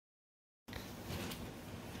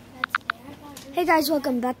Hey guys,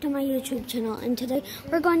 welcome back to my YouTube channel, and today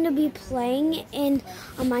we're going to be playing in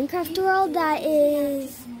a Minecraft world that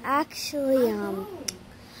is actually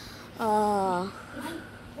Why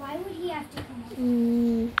would he have to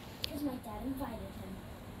come? Because my dad invited him.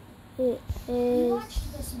 It You is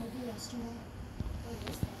watched this movie yesterday? What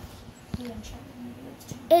is that? The Uncharted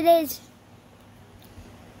movie. it is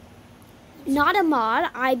not a mod.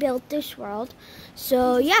 I built this world.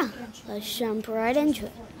 So yeah, let's jump right into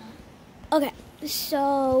it. Okay,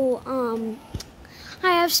 so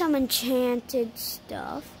I have some enchanted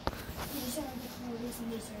stuff.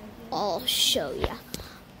 I'll show ya.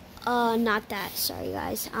 Not that. Sorry,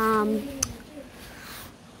 guys.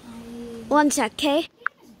 One sec, okay?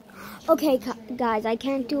 Okay, guys, I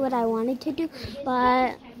can't do what I wanted to do,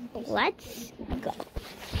 but let's go.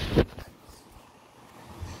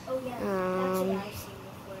 Oh yeah, that's what I've seen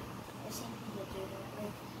before. I've seen people do that.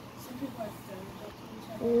 Like, some people are throwing it to each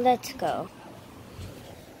other. Let's go.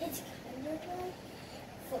 It's kind of like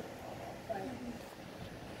football, but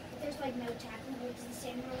there's like no tackling. It's the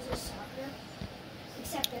same rules as soccer,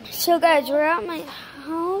 except in So, guys, we're at my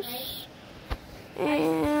house,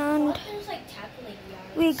 and there's like tackling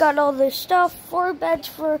yards. we got all this stuff. 4 beds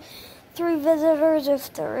for 3 visitors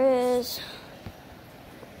if there is.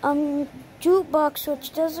 Jukebox,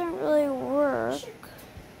 which doesn't really work.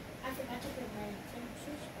 I forgot to put my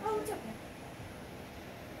switch. Oh, it's okay.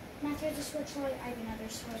 Matthew has a switch, so I have another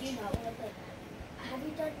switch. Do you not want to play that? Have you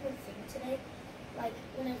done your thing today? Like,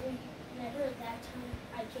 whenever that time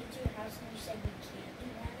I came to your house and you said we can't do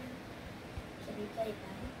that, can we play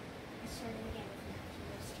that? I started again with Matthew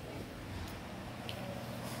yesterday.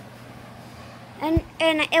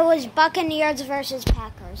 And it was Buccaneers versus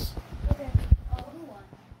Packers. Okay. Oh, who won?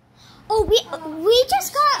 Oh, we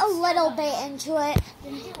just got a little bit into it.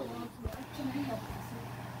 Didn't you want to? Can I help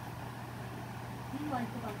you? You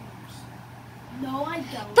like the Buccaneers? No, I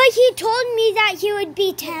don't. But he told me that he would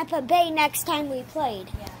be Tampa Bay next time we played.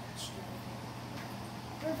 Yeah, that's true.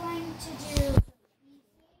 We're going to do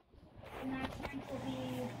and that time will be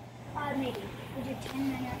maybe we'll do 10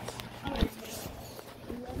 minutes.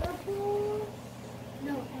 Liverpool.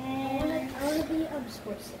 No, and I want to be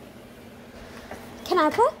Sports City. Can I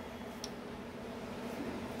play?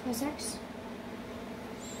 Press X.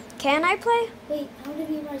 Can I play? Wait, I want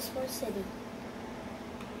to be my Sports City.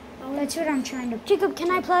 That's what I'm trying to. Jacob, can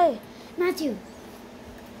I play? Matthew,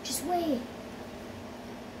 just wait.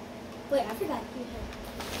 Wait, I forgot you had.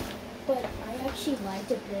 But I actually lied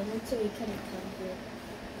to Brandon so he couldn't come here.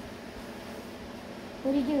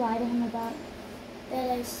 What did you lie to him about? That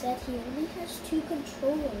I said he only has 2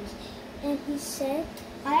 controllers, and he said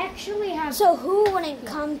I actually have. So who wouldn't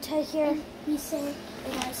come to here? and he said,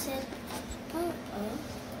 and I said,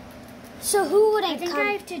 So who I wouldn't think come?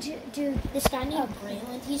 I have to do. this guy named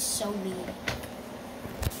Braylon, he's so mean.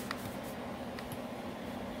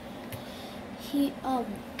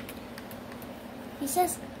 He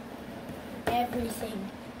says everything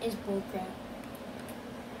is bullcrap.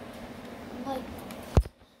 I'm like,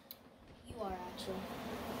 you are actually.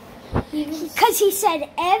 Because he said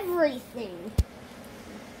everything.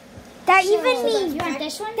 That even means You want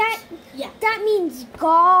this one? that means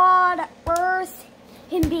God, Earth,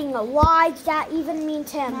 him being alive. That even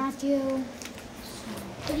means him. Matthew.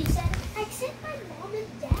 But he said, I sent my mom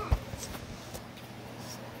and dad.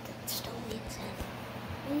 That still means him.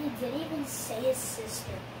 And he didn't even say his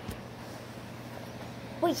sister.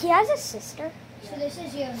 Wait, he has a sister. So this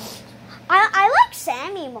is you. I like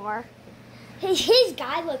Sammy more. His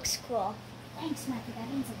guy looks cool. Thanks, Matthew. That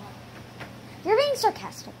means a lot. You're being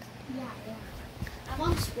sarcastic. Yeah. I'm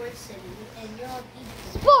on Sports City, and you're on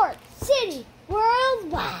Eagle. Sports City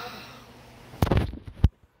Worldwide. Is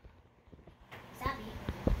that me?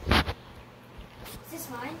 Is this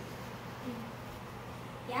mine?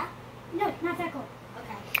 Yeah? No, not that cool.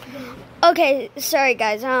 Okay. Okay, sorry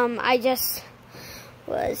guys. I just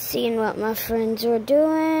was seeing what my friends were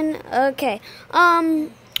doing. Okay.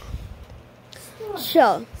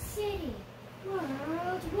 So. City.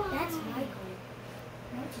 Worldwide. That's Michael.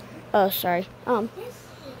 Oh, sorry.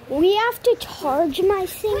 We have to charge my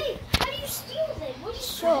thing. Wait, how do you steal it? What is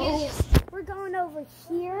So we're going over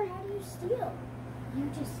here, How do you steal? You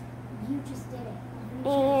just did it.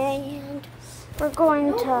 and we're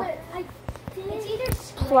going to It's either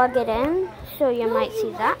plug it in, so you might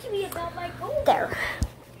see that. to me about my goal. There.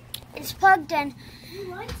 It's plugged in, You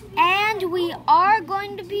lied to me. and we are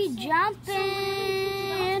going to be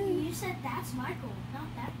jumping. You said that's my goal, not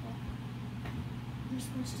that goal. You're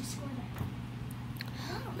supposed to score that.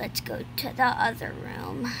 Let's go to the other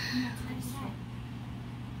room. How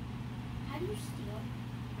do you steal?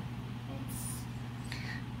 It's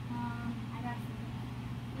I got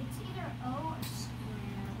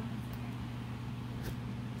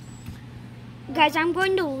Guys, I'm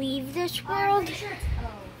going to leave this world.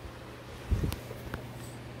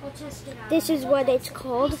 We'll test it out. This is what it's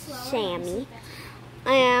called, Sammy.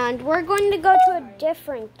 And we're going to go to a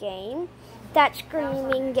different game. That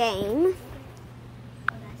screaming game.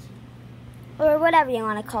 Or whatever you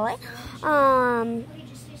want to call it.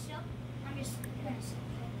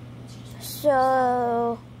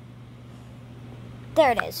 So,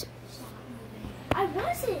 there it is. I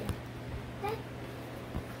wasn't.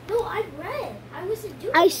 No, I read. I wasn't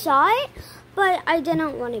doing I it. saw it, but I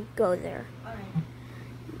didn't want to go there. All right.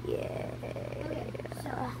 Yeah. Okay, so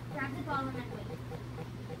grab the ball and then wait.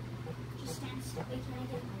 Just stand still. Wait, can I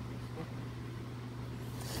get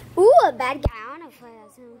mine? Ooh, a bad guy. I want to play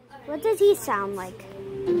that sound. What does he sound like?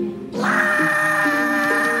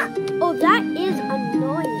 Oh, that is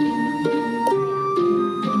annoying.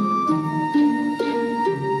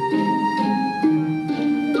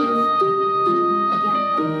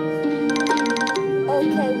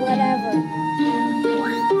 Okay, whatever.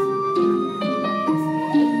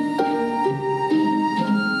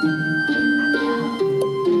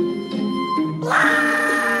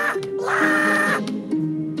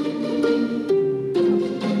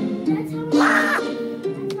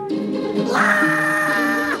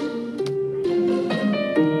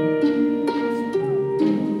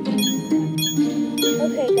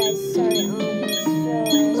 Okay, guys, sorry.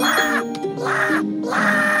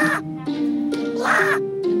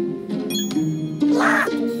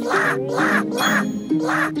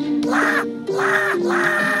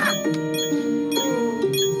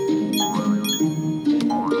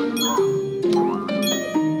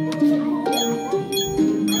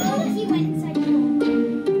 He went inside the room.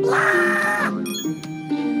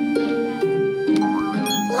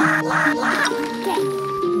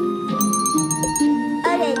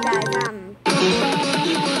 Okay, guys,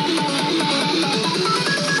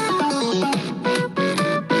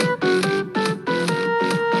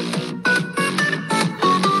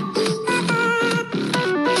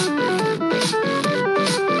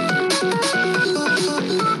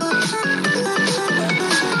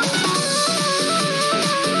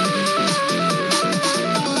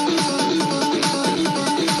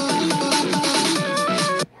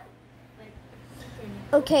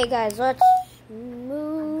 okay, guys, let's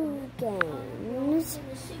move games. In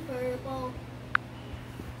the Super Bowl.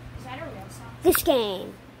 Is that a real song? This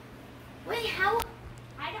game. Wait, how?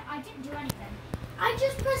 I didn't do anything. I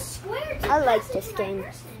just pressed square to I like pass it this to my game.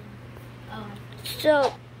 person. Oh.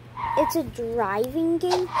 So, it's a driving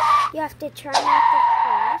game. You have to try not to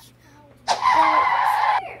crash.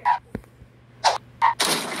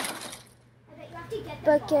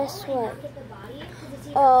 But guess what?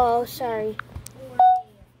 Oh, sorry.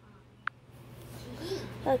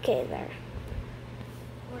 Okay, there.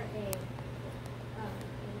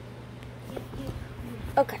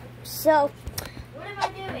 Okay, so What am I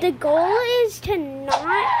doing? the goal is to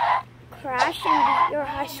not crash and beat your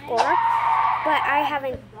high score, but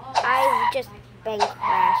I've just been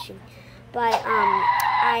crashing. But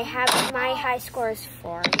my high score is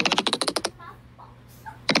 4.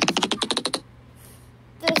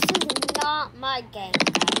 This is not my game,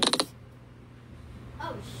 guys.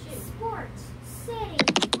 Oh shoot. Sports City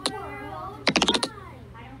World.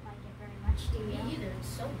 I don't like it very much, do you? Me either. It's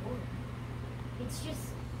so boring. It's just,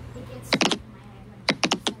 it gets stuck in my head when it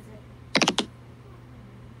says it.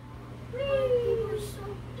 People are so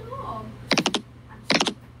dumb. I'm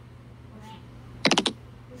sorry.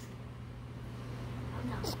 I'm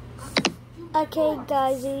not. Okay,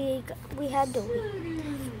 guys, we had to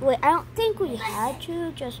wait. I don't think we had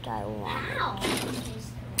to, just I wanted. Ow.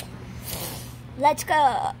 Let's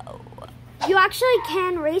go. You actually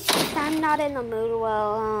can race, but I'm not in the mood.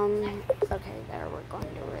 Well, okay, there, we're going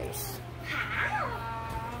to race.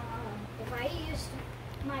 If I used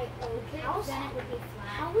my O-Kick, then it would be flat.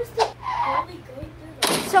 How is the only going through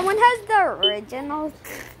the... Someone has the original.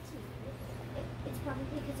 It's probably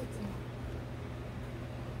because it's in...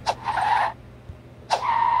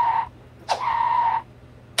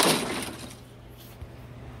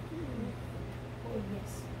 Oh,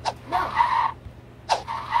 yes. No!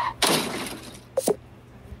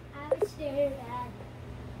 I was scared at...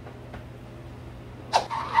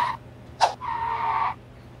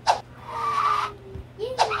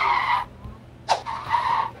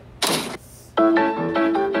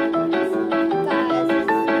 Guys,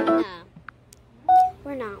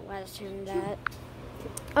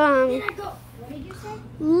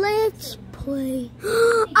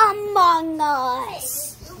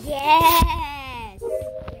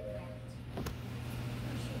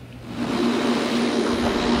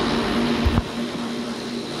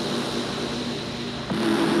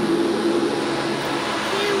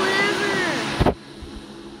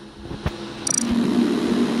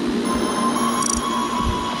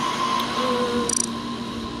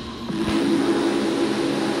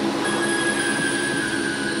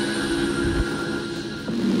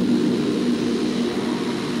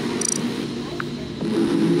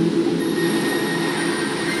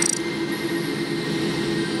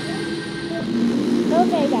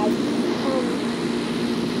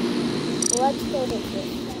 let's go with this.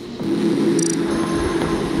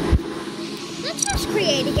 Let's just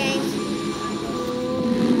create a game.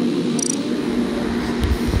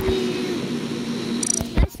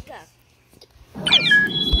 Let's go.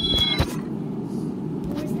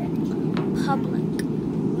 Public.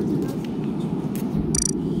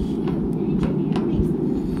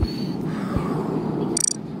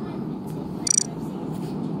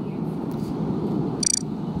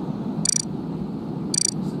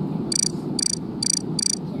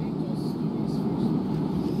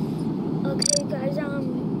 Okay, guys,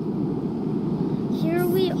 here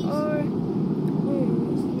we are,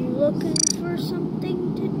 looking for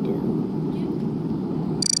something to do.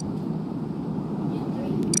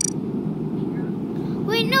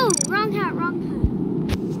 Wait, no, wrong hat, wrong hat.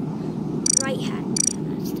 Right hat, yeah,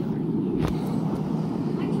 that's the right.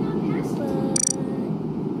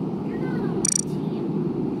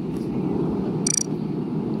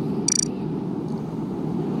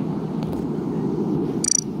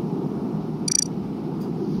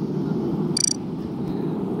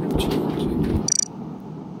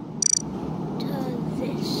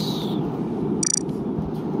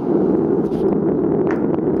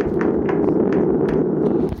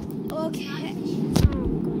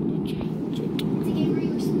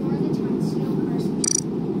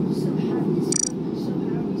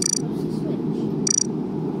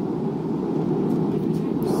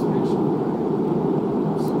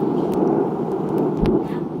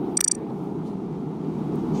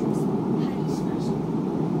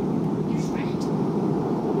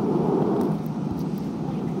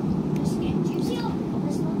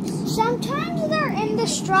 Sometimes they're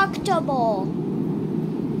indestructible.